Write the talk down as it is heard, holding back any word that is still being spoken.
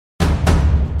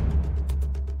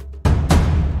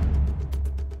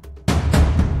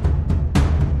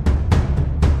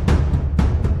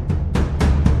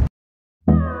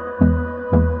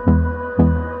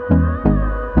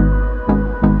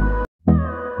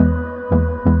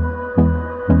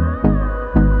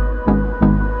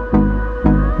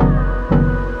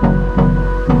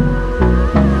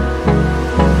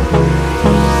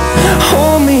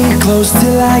close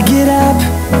till I get up.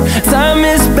 Time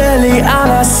is barely on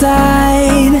our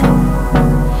side.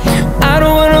 I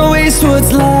don't wanna waste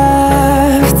what's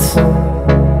left.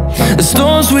 The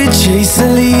storms we chase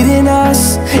are leading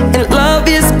us, and love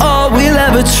is all we'll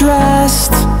ever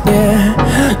trust. Yeah,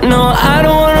 no, I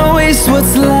don't wanna waste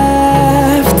what's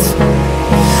left.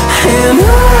 And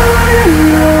on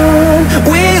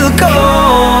we'll go,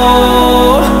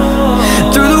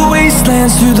 through the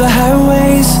wastelands, through the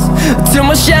highways, till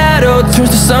my shadow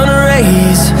turns to sun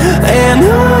rays. And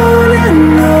on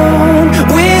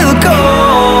we'll go,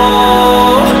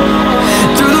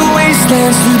 through the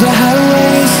wastelands, through the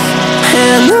highways,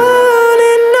 and on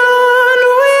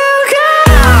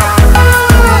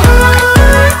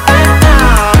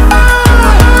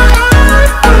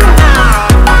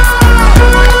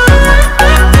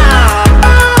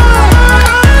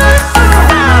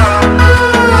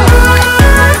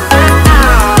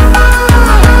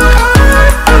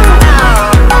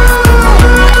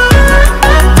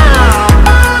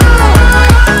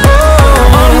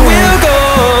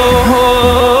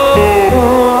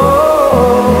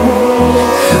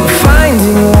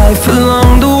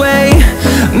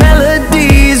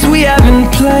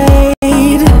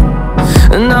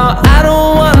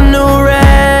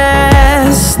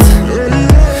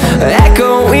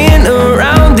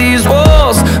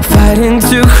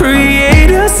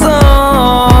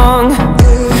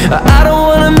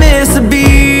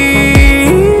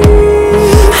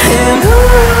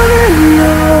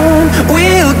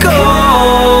we'll go.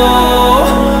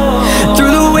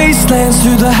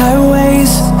 Through the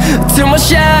highways, till my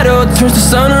shadow turns to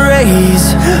sun rays.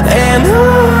 And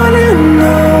on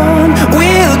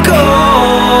we'll go,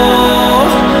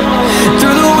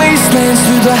 through the wastelands,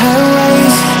 through the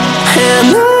highways,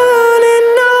 and on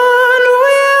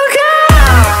we'll go.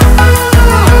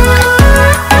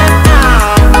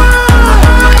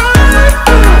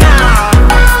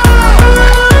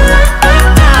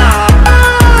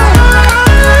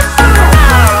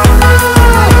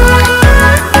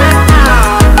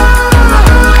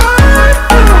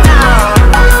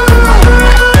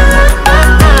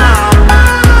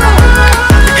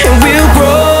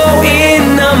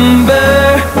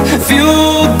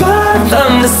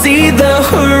 See the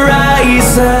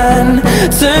horizon,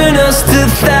 turn us to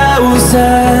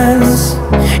thousands,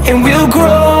 and we'll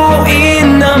grow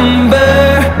in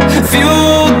number,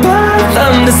 fueled by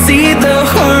them. To see the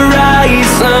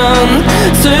horizon,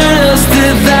 turn us to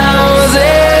thousands,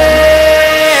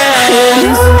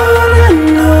 and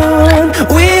on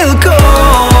we'll go,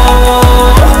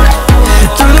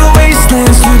 through the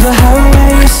wastelands, through the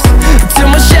highways, till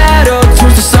my shadow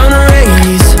turns to sun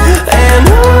rays. And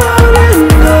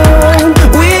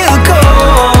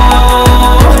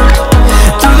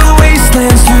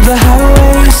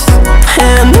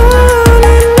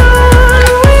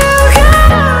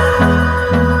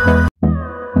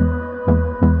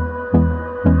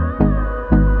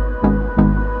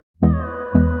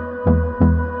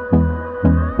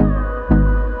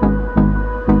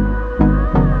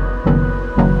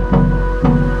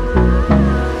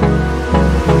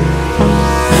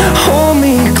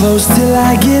close till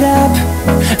I get up.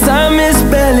 Time is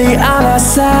barely on our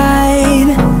side.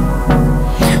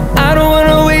 I don't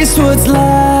wanna waste what's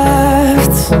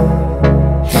left.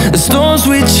 The storms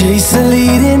we chase are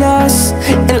leading us,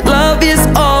 and love is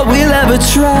all we'll ever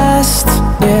trust.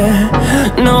 Yeah,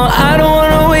 no, I don't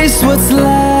wanna waste what's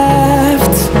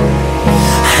left.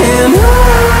 And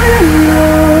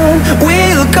on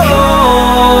we'll go,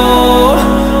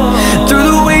 through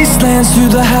the wastelands, through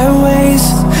the highways,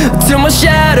 till my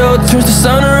shadow turns to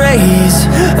sun rays.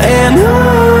 And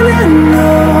on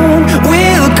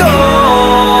we'll go,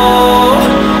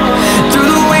 through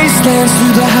the wastelands,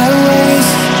 through the highways,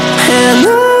 and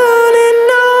on.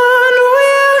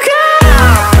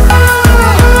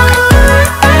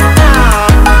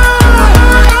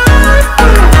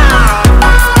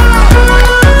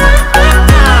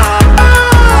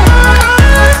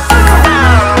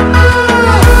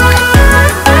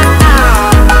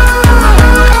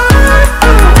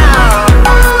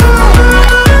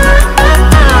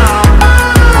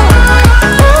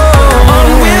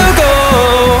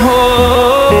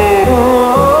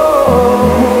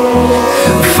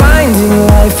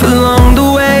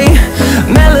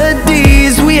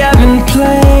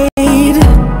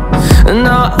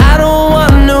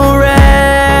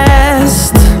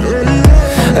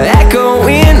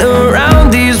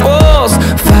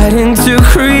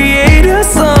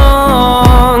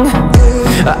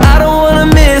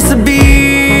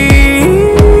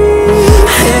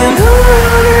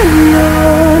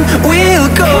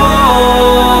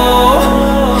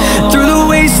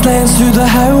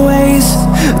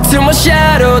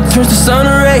 turns to sun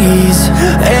rays,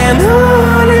 and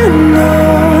on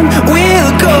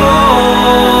we'll go,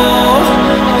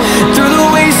 through the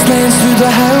wastelands, through the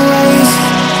highways,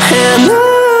 and on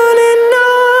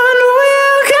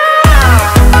we'll go.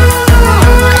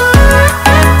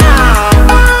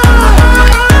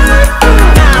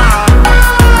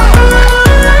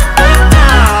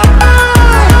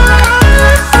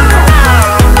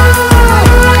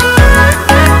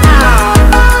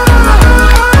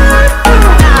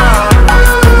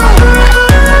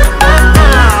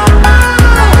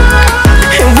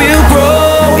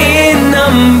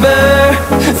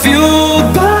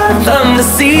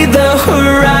 See the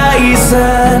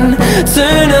horizon,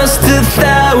 turn us to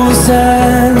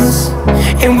thousands,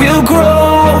 and we'll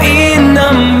grow in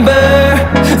number,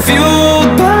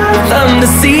 fueled by them. To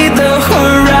see the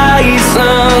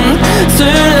horizon,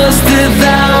 turn us to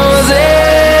thousands,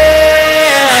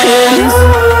 and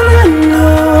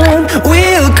on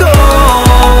we'll go,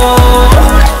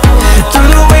 through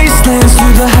the wastelands,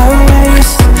 through the highways,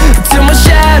 till my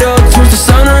shadow turns to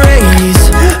sun rays,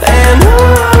 and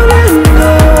on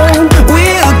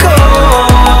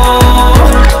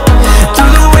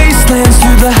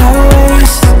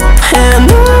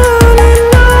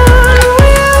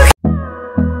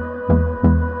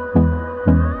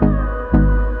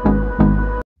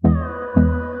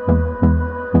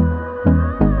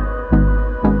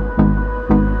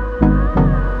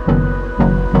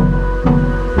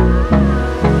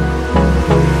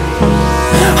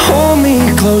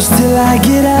close till I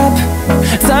get up.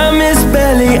 Time is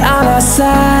barely on our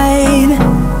side.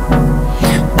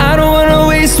 I don't wanna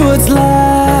waste what's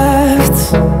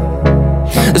left.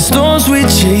 The storms we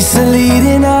chase are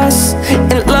leading us,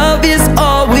 and love is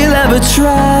all we'll ever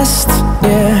trust.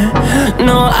 Yeah,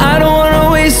 no, I don't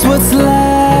wanna waste what's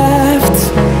left.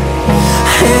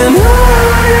 And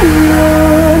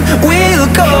on we'll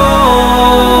go,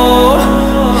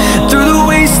 through the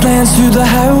wastelands, through the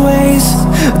highways,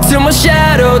 till my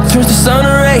shadow turns to sun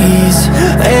rays,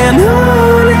 and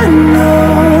on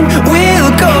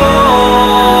we'll go,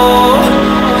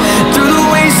 through the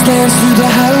wastelands, through the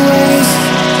highways,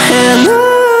 and on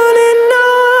we'll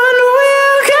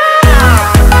go.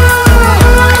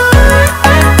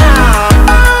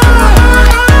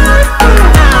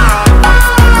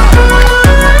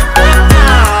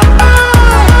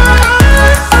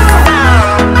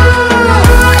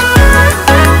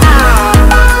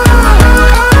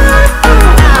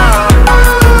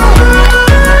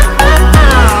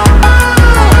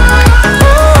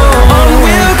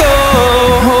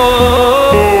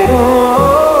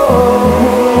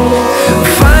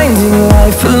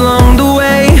 Along the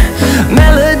way,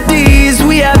 melodies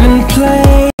we haven't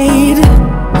played.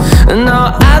 No,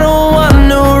 I don't want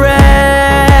no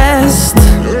rest,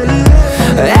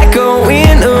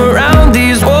 echoing around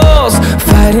these walls,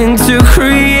 fighting to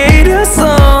create a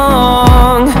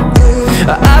song.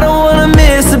 I don't wanna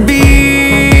miss a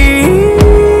beat,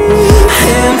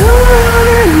 and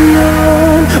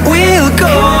on we'll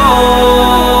go,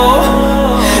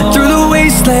 through the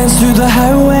wastelands, through the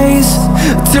highways,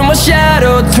 till my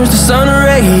shadow turns to sun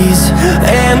rays,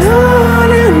 and on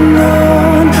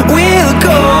we'll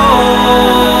go,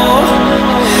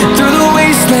 through the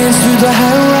wastelands, through the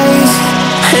highways,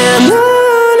 and on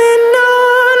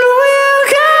we'll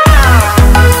go.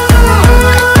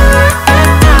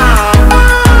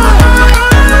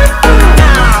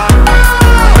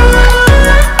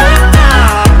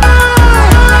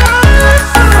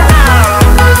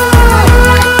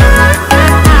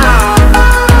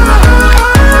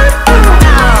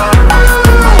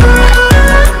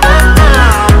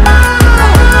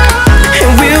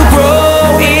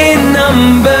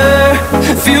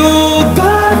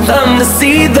 To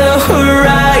see the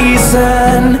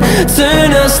horizon,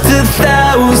 turn us to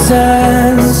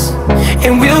thousands,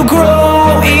 and we'll grow